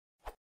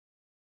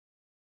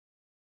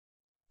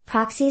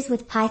Proxies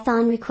with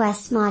Python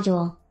requests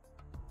module.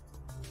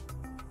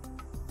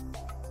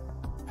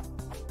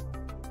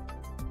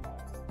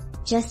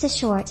 Just a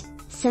short,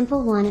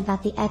 simple one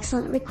about the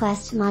excellent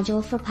request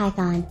module for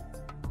Python.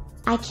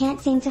 I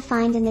can't seem to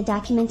find in the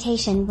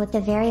documentation what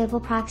the variable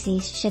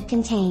proxies should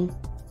contain.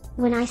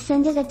 When I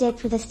send it a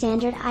dict with a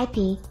standard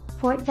IP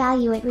port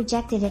value, it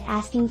rejected it,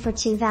 asking for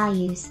 2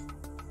 values.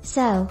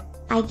 So,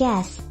 I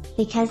guess,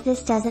 because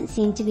this doesn't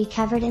seem to be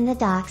covered in the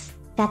docs,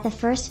 that the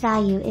first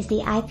value is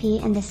the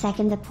IP and the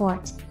second the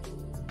port.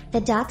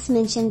 The docs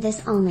mentioned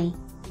this only.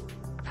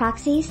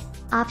 Proxies,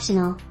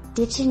 optional,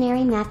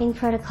 dictionary mapping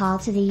protocol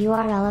to the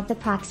URL of the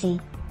proxy.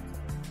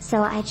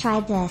 So I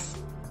tried this.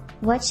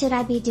 What should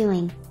I be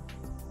doing?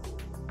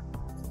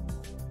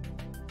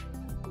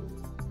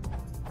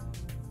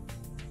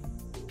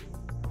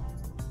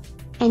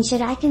 And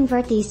should I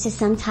convert these to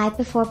some type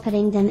before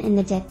putting them in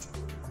the dict?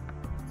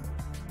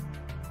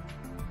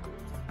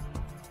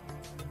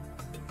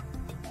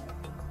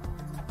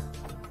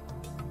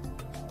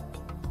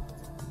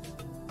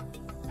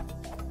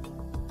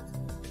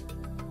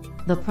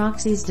 The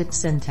proxies dict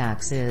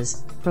syntax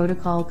is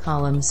protocol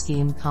column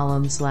scheme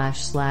column /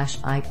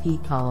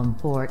 IP column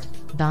port ...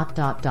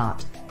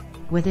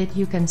 With it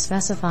you can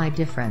specify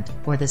different,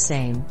 or the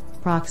same,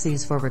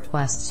 proxies for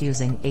requests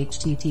using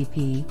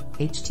HTTP,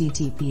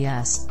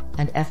 https,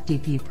 and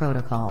FTP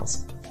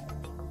protocols.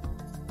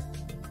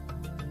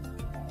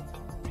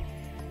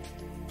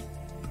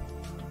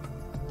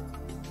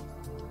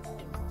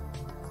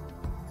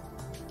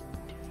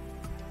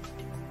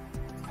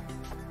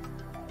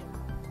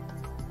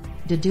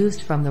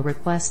 Deduced from the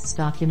requests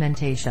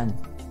documentation.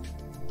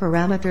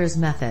 Parameters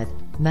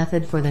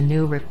method for the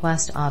new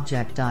request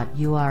object.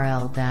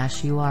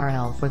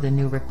 URL for the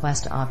new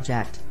request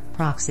object.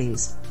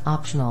 Proxies,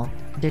 optional,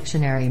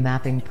 dictionary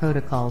mapping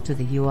protocol to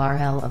the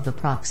URL of the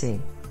proxy.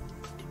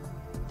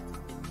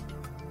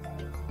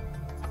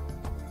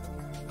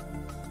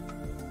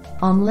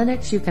 On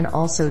Linux you can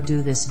also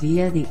do this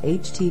via the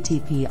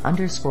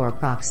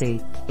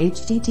http_proxy,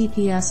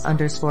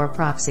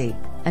 https_proxy,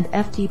 and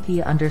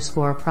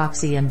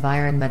FTP_proxy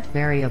environment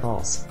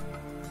variables.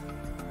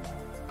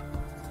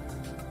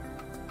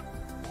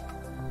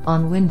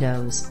 On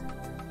Windows,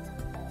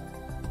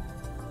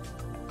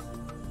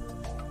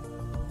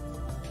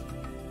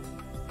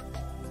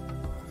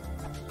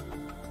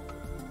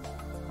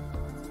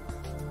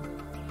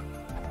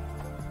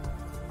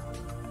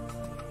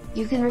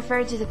 you can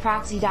refer to the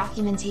proxy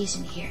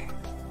documentation here.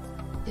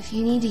 If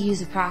you need to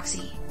use a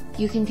proxy,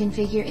 you can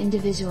configure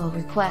individual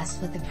requests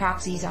with the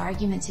proxy's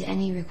argument to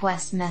any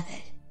request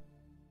method.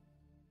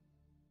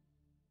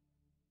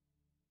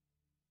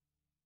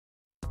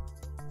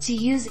 To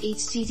use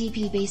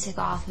HTTP basic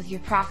auth with your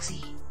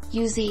proxy,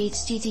 use the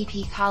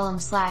http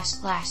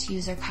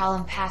 ://user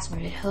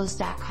password at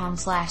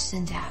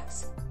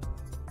host.com/syntax.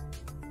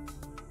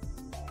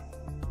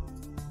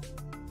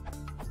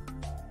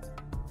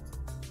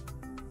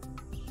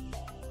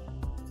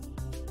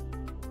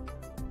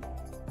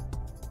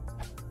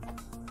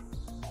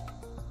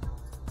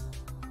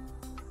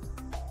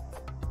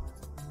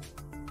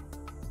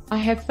 I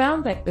have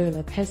found that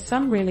Erlib has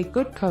some really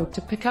good code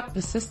to pick up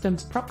the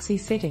system's proxy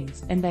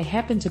settings, and they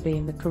happen to be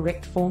in the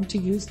correct form to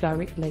use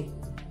directly.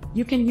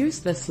 You can use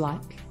this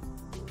like.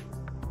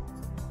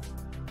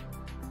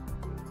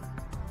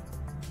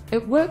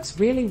 It works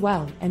really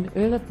well, and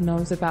Erlib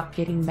knows about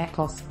getting Mac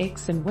OS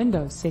X and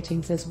Windows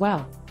settings as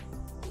well.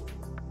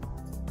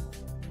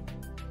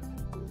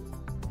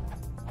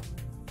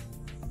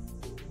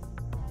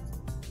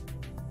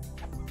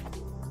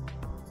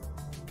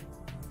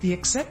 The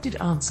accepted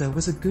answer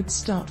was a good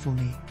start for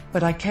me,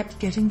 but I kept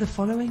getting the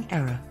following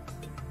error.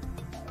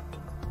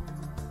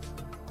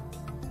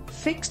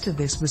 Fix to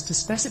this was to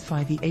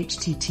specify the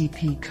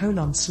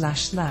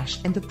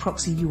http:// in the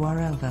proxy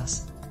URL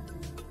thus.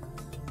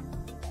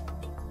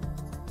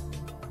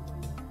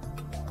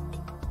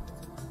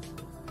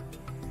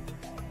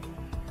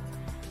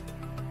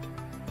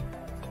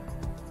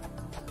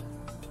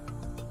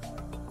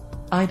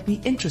 I'd be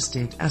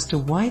interested as to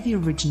why the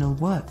original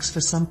works for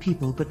some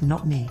people but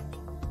not me.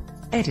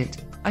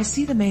 Edit, I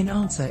see the main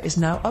answer is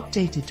now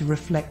updated to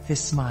reflect this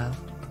smile.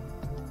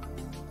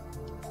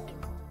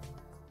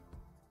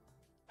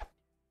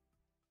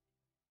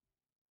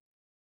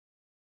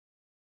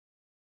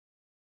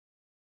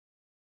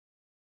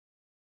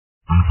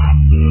 If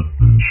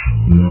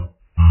you want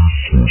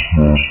this,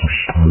 what is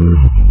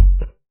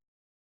subscribe.